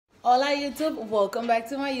Hola YouTube, welcome back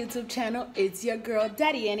to my YouTube channel. It's your girl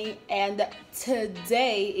Darieny, and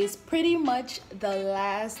today is pretty much the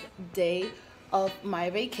last day of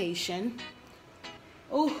my vacation.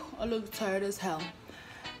 Oh, I look tired as hell.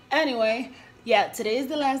 Anyway, yeah, today is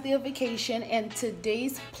the last day of vacation, and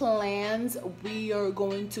today's plans, we are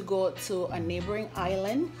going to go to a neighboring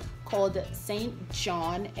island called St.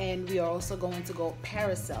 John, and we are also going to go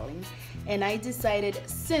parasailing. And I decided,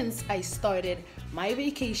 since I started my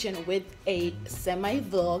vacation with a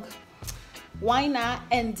semi-vlog, why not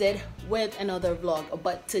end it with another vlog?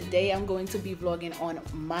 But today I'm going to be vlogging on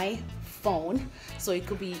my phone, so it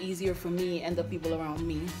could be easier for me and the people around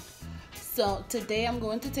me. So today I'm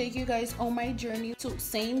going to take you guys on my journey to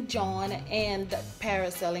St. John and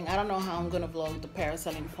parasailing. I don't know how I'm gonna vlog the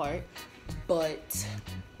parasailing part, but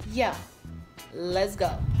yeah, let's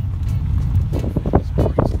go.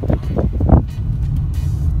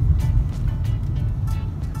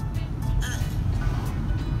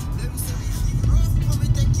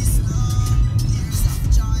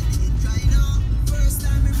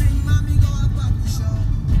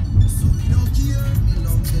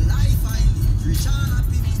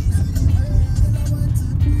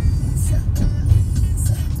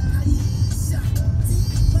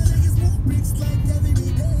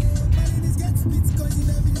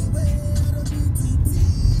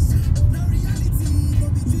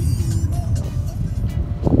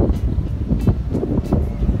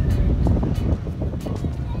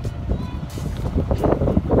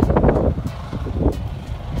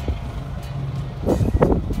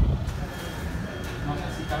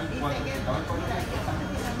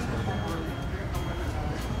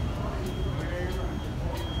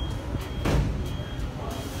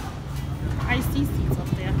 I see seats up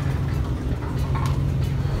there.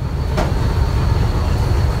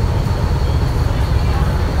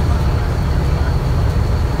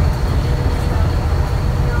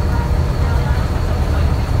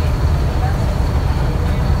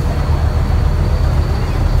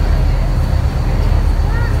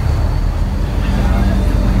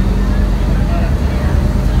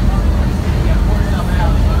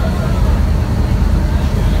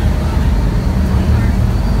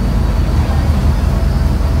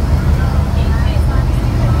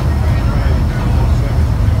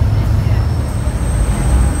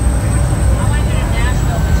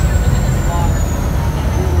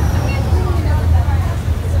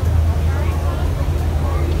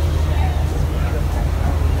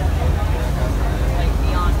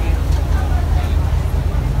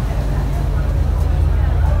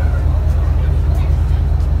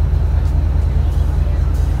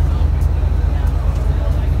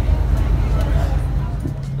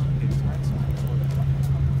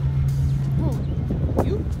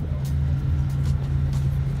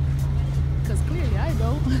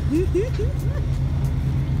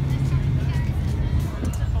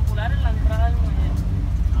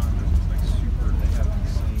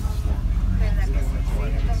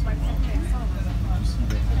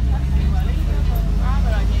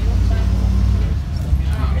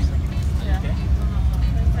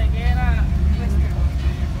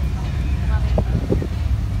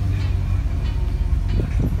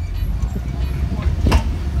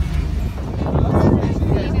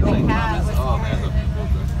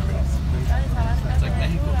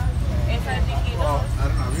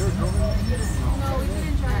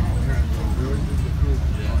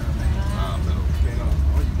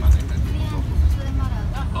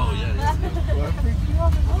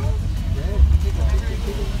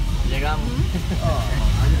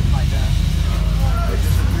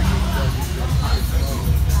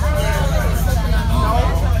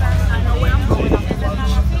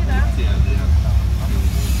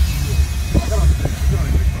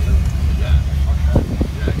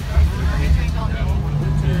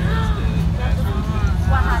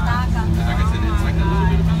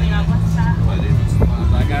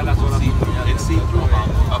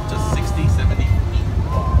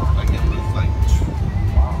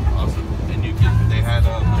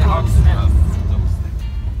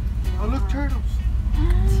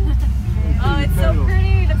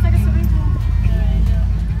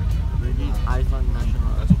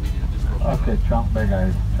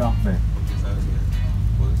 Guys, jump me.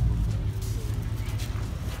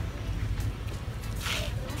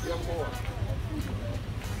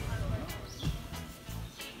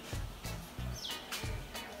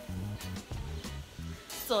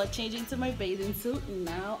 So changing to my bathing suit,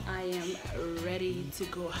 now I am ready to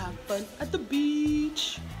go have fun at the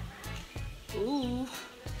beach. Ooh,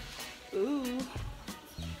 ooh.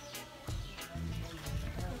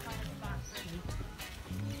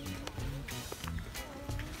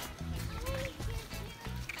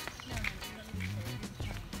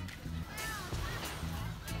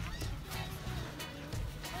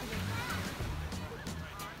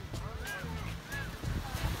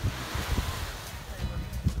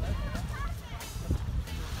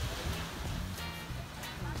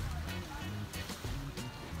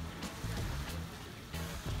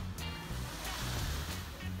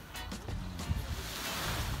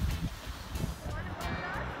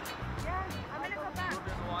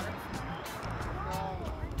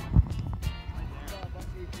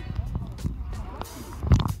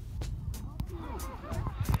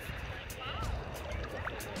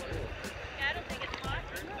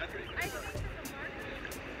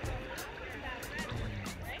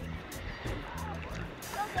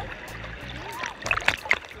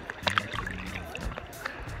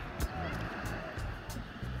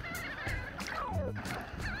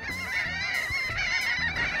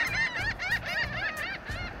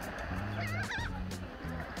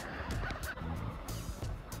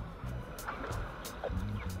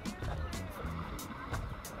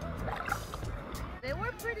 They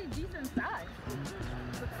were pretty decent size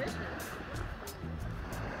for fishes.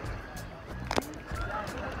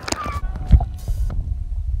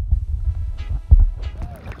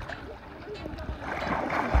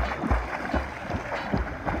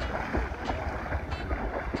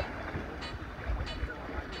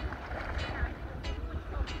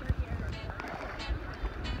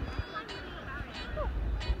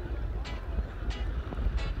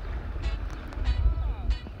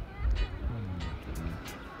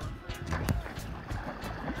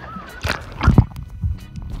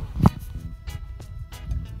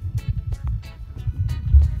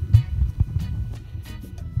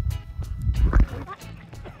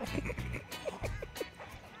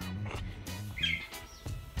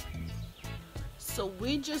 So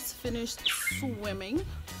we just finished swimming.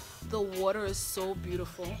 The water is so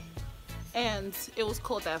beautiful, and it was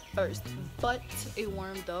cold at first, but it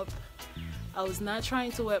warmed up. I was not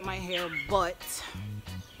trying to wet my hair, but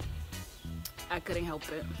I couldn't help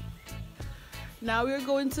it. Now we're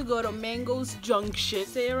going to go to Mongoose Junction.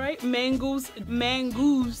 Say it right? Mongoose.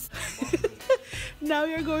 Now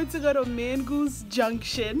we're going to go to Mongoose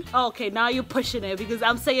Junction. Okay, now you're pushing it because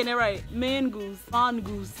I'm saying it right. Mongoose.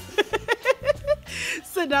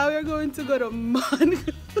 So now we're going to go to Mongoose.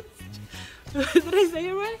 Did I say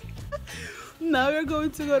it right? Now we're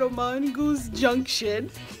going to go to Mongoose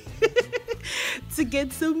Junction to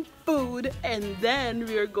get some food, and then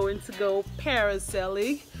we are going to go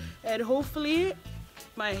parasailing, and hopefully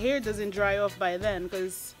my hair doesn't dry off by then,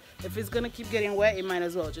 because if it's gonna keep getting wet, it might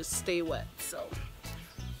as well just stay wet. So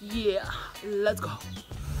yeah, let's go.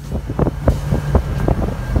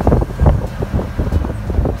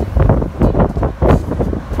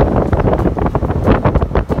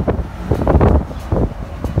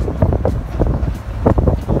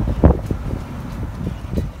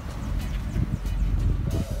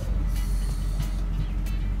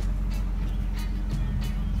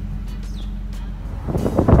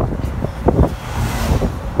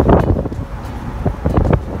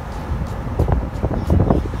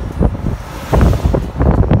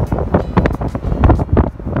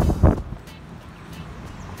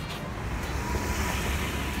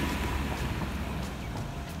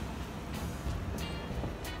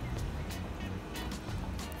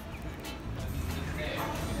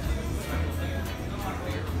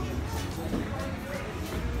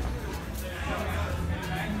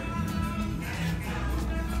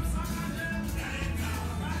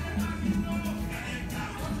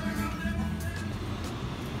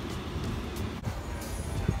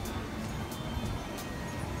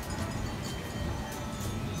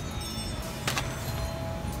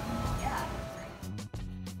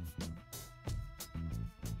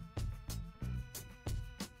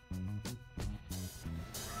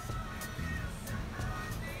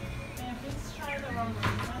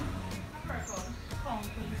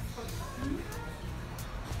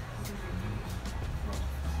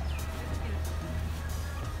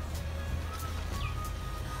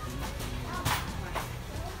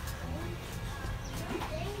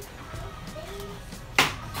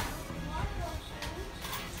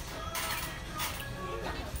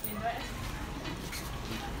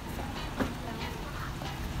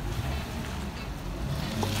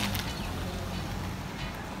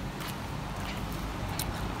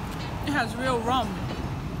 It has real rum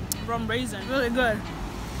raisin, really good.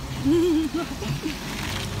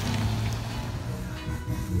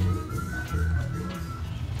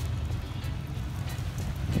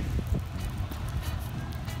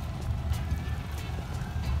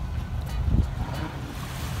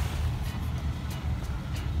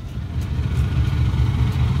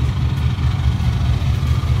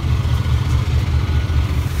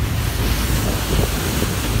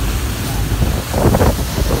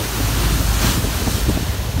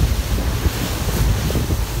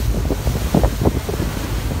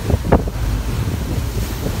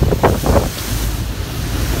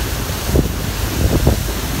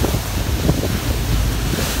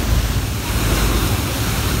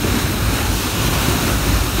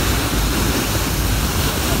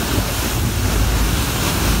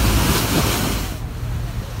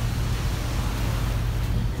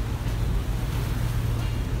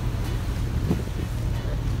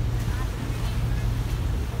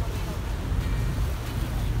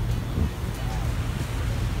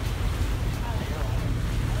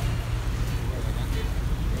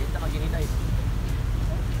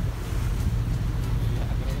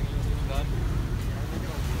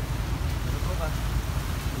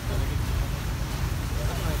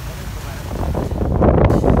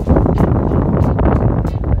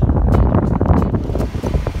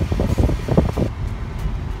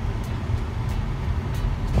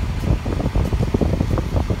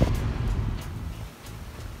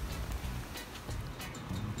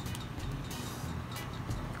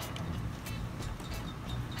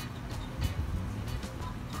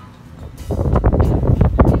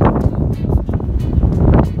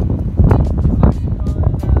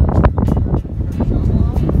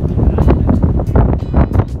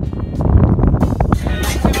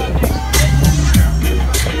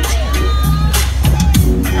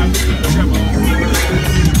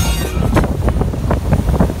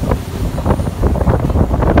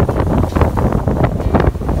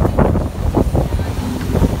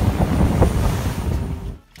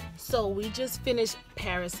 just finished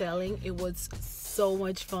parasailing. It was so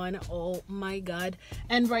much fun. Oh my god.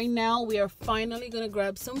 And right now we are finally gonna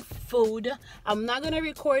grab some food. I'm not gonna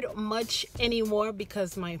record much anymore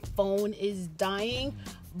because my phone is dying,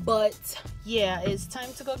 but yeah, it's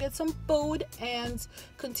time to go get some food and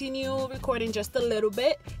continue recording just a little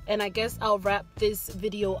bit. And I guess I'll wrap this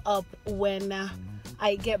video up when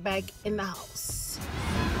I get back in the house.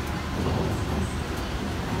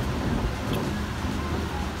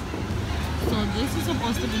 So this is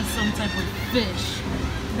supposed to be some type of fish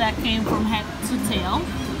that came from head to tail,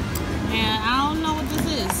 and I don't know what this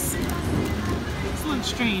is. This looks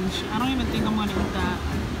strange. I don't even think I'm gonna eat that.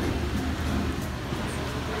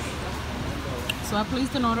 So I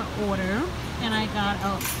placed another order and I got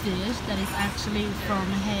a fish that is actually from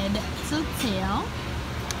head to tail,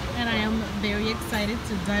 and I am very excited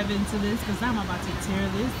to dive into this because I'm about to tear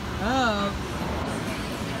this up.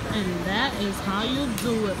 And that is how you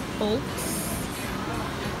do it, folks.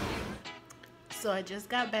 So I just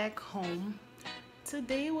got back home.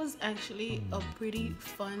 Today was actually a pretty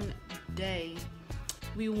fun day.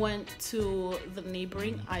 We went to the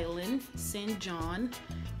neighboring island, St. John,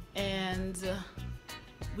 and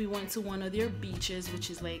we went to one of their beaches, which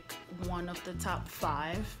is like one of the top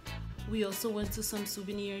 5. We also went to some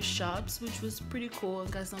souvenir shops, which was pretty cool.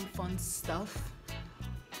 Got some fun stuff.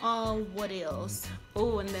 What else?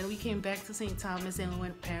 Oh, and then we came back to St. Thomas and we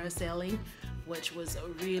went parasailing, which was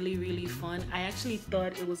really fun. I actually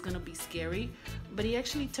thought it was gonna be scary, but it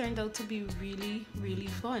actually turned out to be really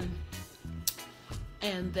fun.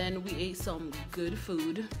 And then we ate some good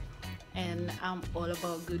food, and I'm all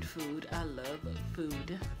about good food. I love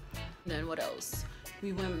food. Then what else?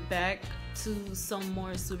 We went back to some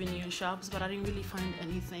more souvenir shops, but I didn't really find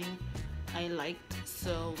anything I liked,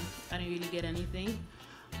 so I didn't really get anything.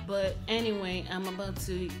 But anyway, I'm about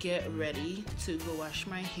to get ready to go wash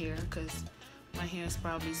my hair because my hair is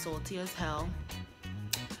probably salty as hell.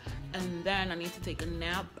 And then I need to take a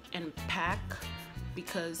nap and pack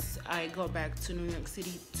because I go back to New York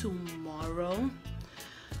City tomorrow.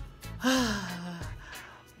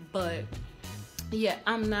 But yeah,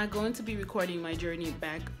 I'm not going to be recording my journey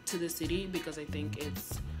back to the city because I think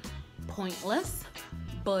it's pointless.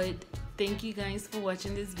 But thank you guys for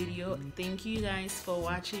watching this video. Thank you guys for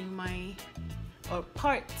watching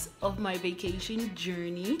parts of my vacation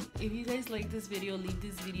journey. If you guys like this video, leave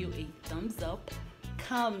this video a thumbs up,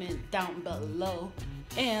 comment down below,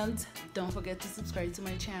 and don't forget to subscribe to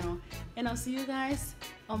my channel. And I'll see you guys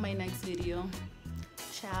on my next video.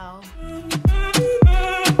 Ciao.